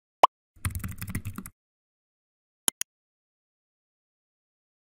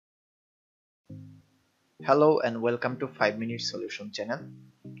Hello and welcome to 5 Minute Solution channel.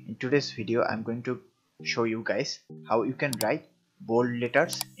 In today's video I'm going to show you guys how you can write bold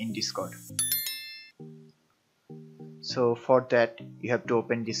letters in Discord. So for that you have to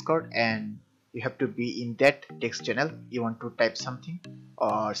open Discord and you have to be in that text channel you want to type something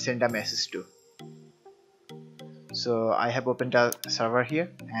or send a message to. So I have opened a server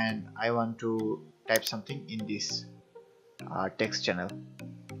here and I want to type something in this text channel.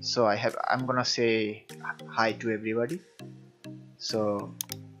 So I'm gonna say hi to everybody. So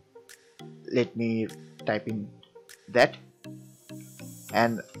let me type in that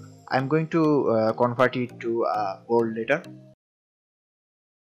and I'm going to convert it to a bold letter.